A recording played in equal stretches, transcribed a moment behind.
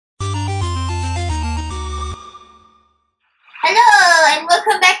Hello, and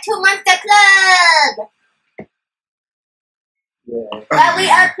welcome back to Monster Club! Yeah. But we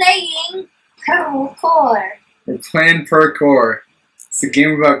are playing Purrkour. We're playing Purrkour. It's a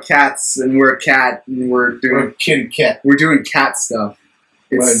game about cats, and we're a cat, and we're kitty cat. We're doing cat stuff.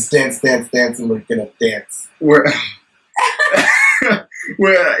 We're gonna dance, and we're gonna dance.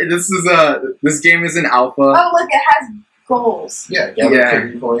 This game is an alpha. Oh, look, it has goals. Yeah, gather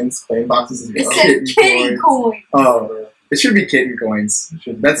kitty coins, claim boxes as well. It says kitty coins. Oh, it should be kitten coins.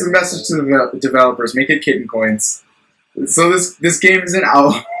 That's the message to the developers. Make it kitten coins. So this game is an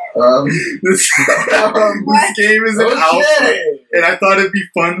alpha. This game is an alpha, and I thought it'd be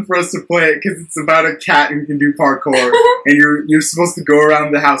fun for us to play it because it's about a cat who can do parkour, and you're supposed to go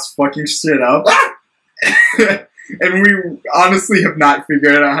around the house fucking shit up. And we honestly have not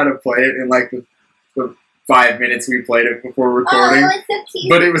figured out how to play it in like the 5 minutes we played it before recording. Oh, it's so cute.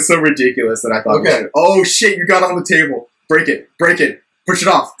 But it was so ridiculous that I thought, okay. Oh shit! You got on the table. Break it! Push it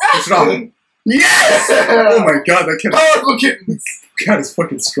off! Push it off! Yes! Oh my god, that cat! Powerful kittens. God is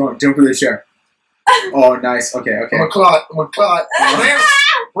fucking strong. Jump in the chair. Oh, nice. Okay. I'm a clot.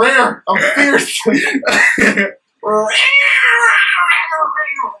 Rare. I'm fierce.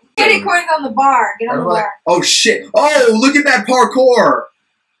 Kitty coins on the bar. Get on the bar. Oh shit! Oh, look at that parkour!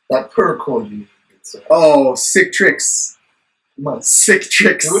 That Purrkour. Oh, sick tricks. Come on. Sick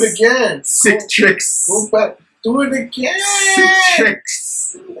tricks. Do it again. Sick tricks. Go back. Do it again. Sick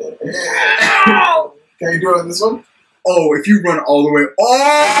tricks. Can you do it on this one? Oh, if you run all the way.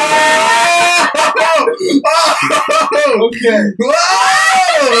 Oh! Oh! Okay.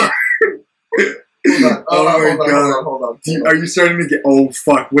 Whoa! Hold on. Are you starting to get? Oh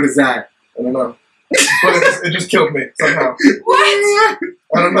fuck! What is that? I don't know. But it just killed me somehow. What?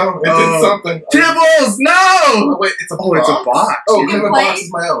 I don't know. It did something. Tibbles, no! Oh, wait, it's a box. It's a box. Oh, claim the box as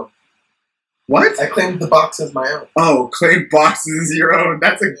my own. What? I claimed the box as my own. Oh, claim boxes as your own.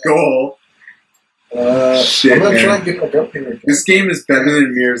 That's a goal. Shit, I'm gonna man. try and get back up here again. This game is better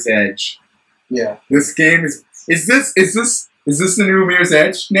than Mirror's Edge. Yeah. This game is. Is this the new Mirror's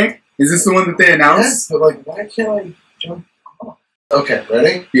Edge, Nick? Is this the one that they announced? Yes, but like, why can't I jump off? Okay,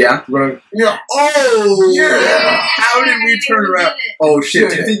 ready? Yeah. Yeah. Oh yeah! How did we turn around? Oh shit!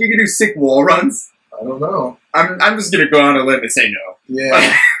 Do you think you can do sick wall runs? I don't know. I'm just gonna go on a limb and say no.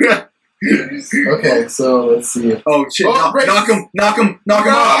 Yeah. Okay, so let's see. Oh shit! Oh, knock him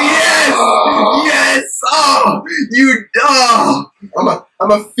off! Yes! Oh! Yes! Oh! You! Oh!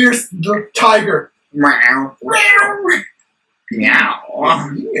 I'm a fierce tiger. Meow. Meow.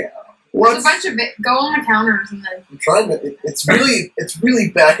 Yeah. There's a bunch of it. Go on the counters and then. I'm trying to. It's really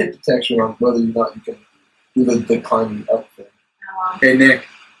bad hit detection on whether or not you can do the climbing up thing. Hey Nick.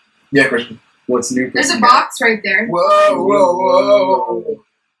 Yeah, Christian. What's new? There's a box right there. Whoa.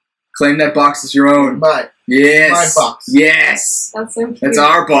 Claim that box as your own. Mine. Yes. My box. Yes. That's so cute. That's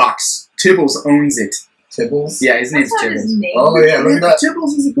our box. Tibbles owns it. Tibbles? Yeah, his name's That's not Tibbles. his name. Oh yeah, look at that.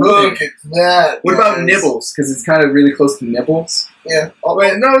 Tibbles is a good Look name. at that. What about Nibbles? Because it's kind of really close to Nipples. Yeah. Oh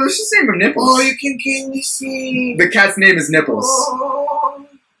wait, no, let's just name him Nipples. Oh, you can you see? The cat's name is Nipples. Oh.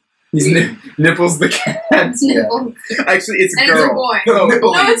 He's Nipples the cat. Nipples. Actually, it's a And girl. it's a boy. No, No, it's a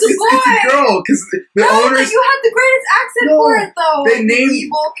boy. It's a girl because the No, owners. but you had the greatest accent for it though. They named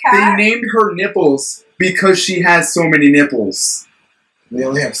evil cat. They named her Nipples because she has so many nipples. They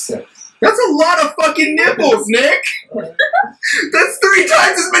only have 6. That's a lot of fucking nipples, Nick! That's 3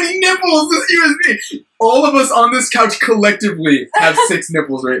 times as many nipples as you as me! All of us on this couch collectively have 6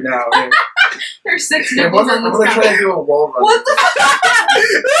 nipples right now. There's 6 Yeah, nipples on I'm this gonna try couch. and do a wall run. What the fuck?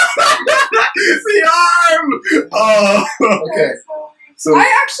 The arm! Oh! Okay. So I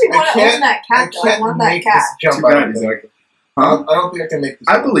actually want to own that cat. I want that make cat. this jump Too out bad, of it. exactly. Huh? I don't think I can make this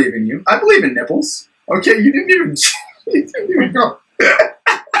I jump. believe in you. I believe in nipples. Okay, you didn't even. You didn't even go.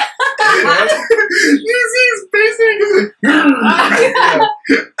 You see his face and Yeah. I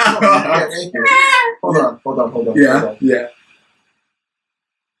can't make it. Hold on. Yeah, yeah.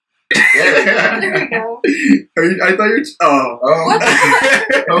 There we go. I thought you were. Oh. What the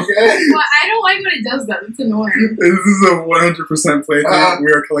fuck? Okay. Well, I don't like when it does that. It's annoying. This is a 100% playthrough.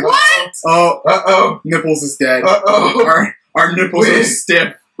 We are collecting. What? Oh, Uh-oh. Nipples is dead. Uh-oh. Our nipples are Please.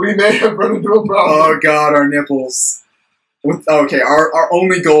 stiff. We may have run into a problem. Oh god, our nipples. Okay, our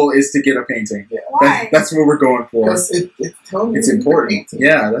only goal is to get a painting. Yeah. Why? That's what we're going for. Because it's telling me It's important.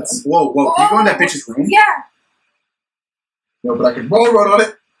 Yeah, that's. Whoa. Can you go in that bitch's room? Yeah. No, but I can roll run on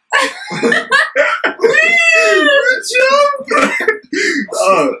it. Jump!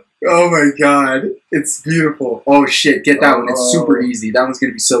 Oh my god. It's beautiful. Oh shit, get that one. It's super easy. That one's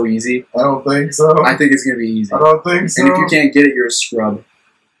gonna be so easy. I don't think so. I think it's gonna be easy. I don't think so. And if you can't get it, you're a scrub.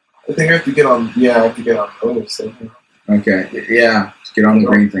 I think I have to get on. Yeah, I have to get on those. So. Okay. Yeah. Get on the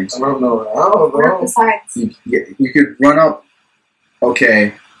green things. I don't know. I don't Where know. besides? You could run up.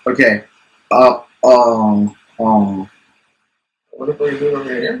 Okay. Okay. What if we do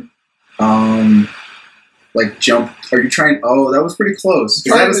over here? Like jump. Are you trying? Oh, that was pretty close. Is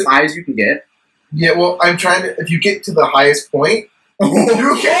that as high as you can get? Yeah, well, I'm trying to. If you get to the highest point,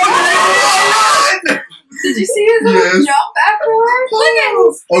 you can. Did you see his little jump afterwards? Look at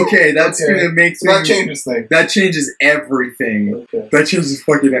his. Okay, that's gonna make so that changes things. That changes everything. Okay. That changes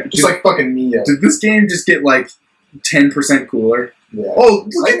fucking everything. Just like fucking me. Did this game just get like 10% cooler? Yeah. Oh,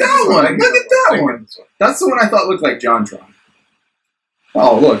 look at that one! Look at that one! That's the one I thought looked like JonTron.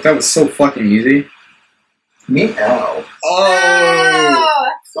 Oh, look, that was so fucking easy. Meow.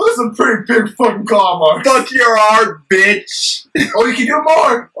 Oh! Those are pretty big fucking claw marks. Fuck your heart, bitch! Oh, you can do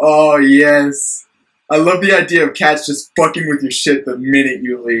more! Oh, yes. I love the idea of cats just fucking with your shit the minute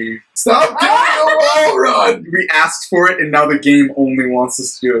you leave. Stop doing a wall run! We asked for it, and now the game only wants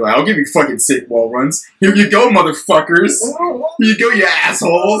us to do it. Like, I'll give you fucking sick wall runs. Here you go, motherfuckers! Here you go, you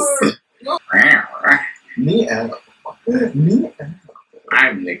assholes! Meow. Meow.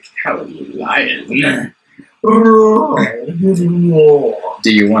 I'm the cowardly lion. Oh,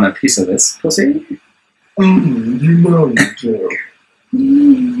 Do you want a piece of this, pussy? you know you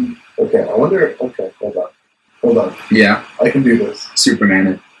do. Okay, I wonder. Okay, hold on. Yeah, I can do this.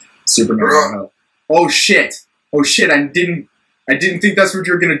 Superman. Oh shit! Oh shit! I didn't think that's what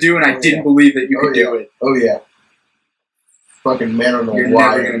you were gonna do, and I didn't believe that you could do it. Oh yeah. Fucking man on the You're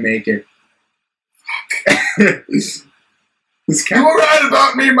wire. never gonna make it. This cat. You were right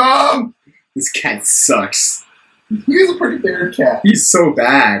about me, Mom. This cat sucks. He's a pretty bad cat. He's so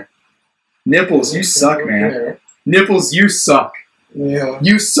bad. Nipples, you suck, man. There. Nipples, you suck. Yeah.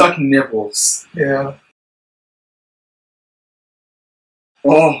 You suck, Nipples. Yeah.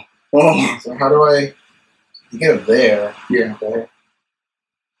 Oh. So how do I get it there? Yeah. Okay.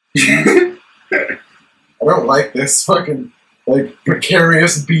 I don't like this fucking like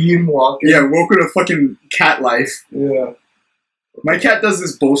precarious beam walking. Yeah, welcome to fucking cat life. Yeah. My cat does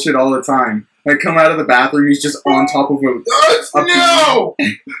this bullshit all the time. I come out of the bathroom, he's just on top of a... No!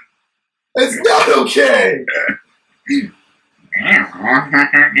 It's not okay!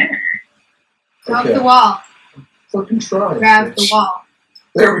 Grab the wall. Fucking try. Grab the wall.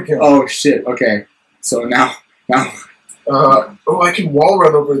 There we go. Oh shit, okay. So now... I can wall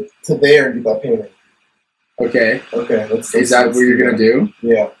run over to there and get that painting. Okay. Okay, Is that what you're gonna do?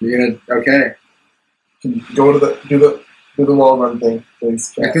 Yeah. You're gonna... Okay. Can you go to do the wall run thing,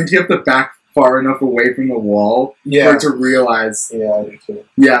 please? I think you have to back far enough away from the wall for it to realize. Yeah, I do too.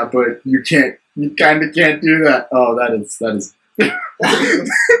 Yeah, but you can't. You kind of can't do that. Oh, that is that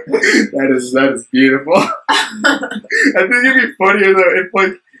is beautiful. I think it'd be funnier though if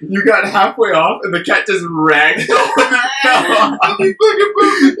like you got halfway off and the cat just ragdolled and fell off.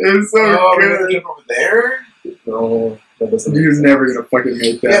 It's so good. Jump over there? No, that doesn't. You're never gonna fucking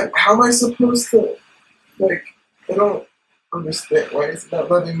make that. Yeah, how am I supposed to? Like, I don't understand. Why is it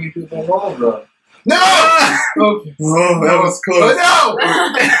not letting me do the wall run? No! Okay. Oh, that was close. No!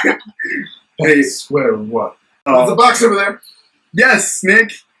 Hey, I swear what? Oh. There's a box over there. Yes,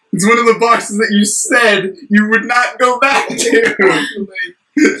 Nick. It's one of the boxes that you said you would not go back to.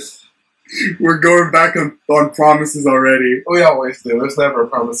 We're going back on promises already. We always do. There's never a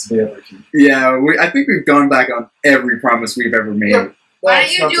promise to be ever keep. Yeah, I think we've gone back on every promise we've ever made. Yep. Why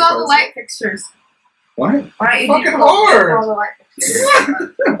don't you do all the light fixtures? What? Why don't you Fucking do hard. all the light fixtures?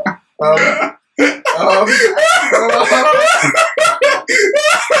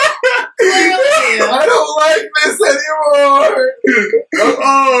 I don't like this anymore.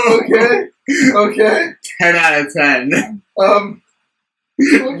 Oh, Okay. 10 out of 10. Okay.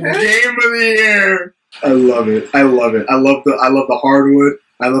 Game of the year. I love it. I love the hardwood.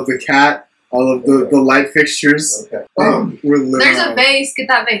 I love the cat. I love the light fixtures. Okay. We're living. There's on a vase. Get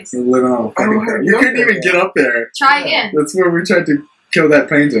that vase. We're living on a I don't fucking know how to You get couldn't up there even get up there. Try again. That's where we tried to kill that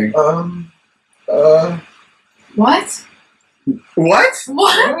painting. What? What?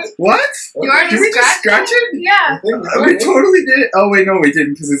 What? What? You already Did we just scratch it? Yeah. We totally did. Oh wait, no, we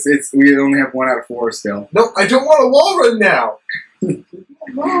didn't because it's we only have 1 out of 4 still. No, I don't want a wall run now.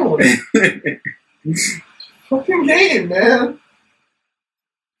 No. Fucking game, man.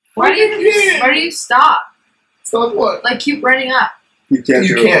 Why do you stop? Stop what? Like keep running up. You can't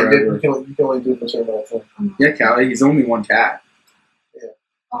You do it can't. forever. You can only do it for a certain amount of time. Yeah, Callie, he's only one cat.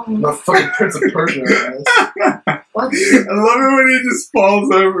 I'm not fucking Prince of Persia. What? I love it when he just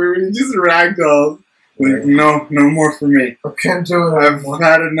falls over, when he just ragdolls. Like, no more for me. I can't do it. I've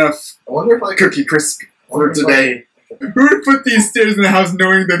had enough I wonder if I can. Cookie Crisp for today. I Who would put these stairs in the house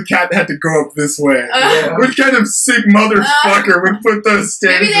knowing the cat had to go up this way? Yeah. What kind of sick motherfucker would put those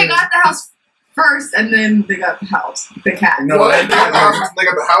stairs Maybe they in? got the house first, and then they got the house, the cat. No, Well, they got they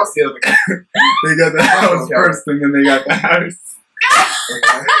got the house the other cat. the house Okay. first, and then they got the house.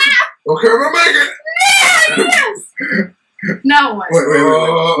 Okay, we're making. Yes! No one.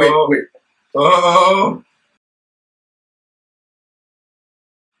 Wait. Oh.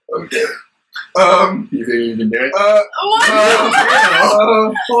 Okay. You think you can do it? What?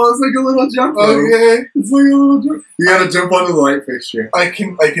 Oh, it's like a little jump. Okay. It's like a little jump. You gotta jump onto the light fixture. I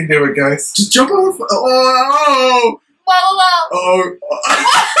can do it, guys. Just jump on the. Oh! Whoa.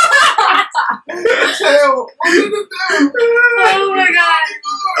 Tail. What did it do? Oh my god.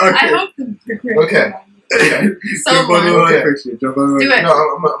 Okay. I hope the creator. Okay. So Jump on the much. light Okay. fixture. Jump on the light Do it. No,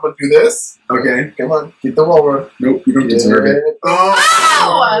 I'm gonna do this. Okay. Come on, get the wall run. Nope, you don't deserve it.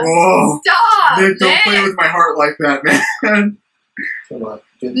 Ow! Oh! Stop! Nick, don't play with my heart like that, man. Come on,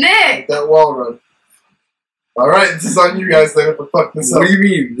 get Nick! that wall run. Alright, this is on you guys then if I fuck this up. What do you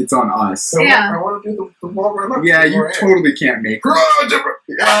mean it's on us? So Yeah. I want to do the wall run up. Yeah, you Right. totally can't make it. Oh,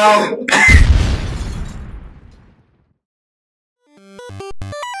 Oh.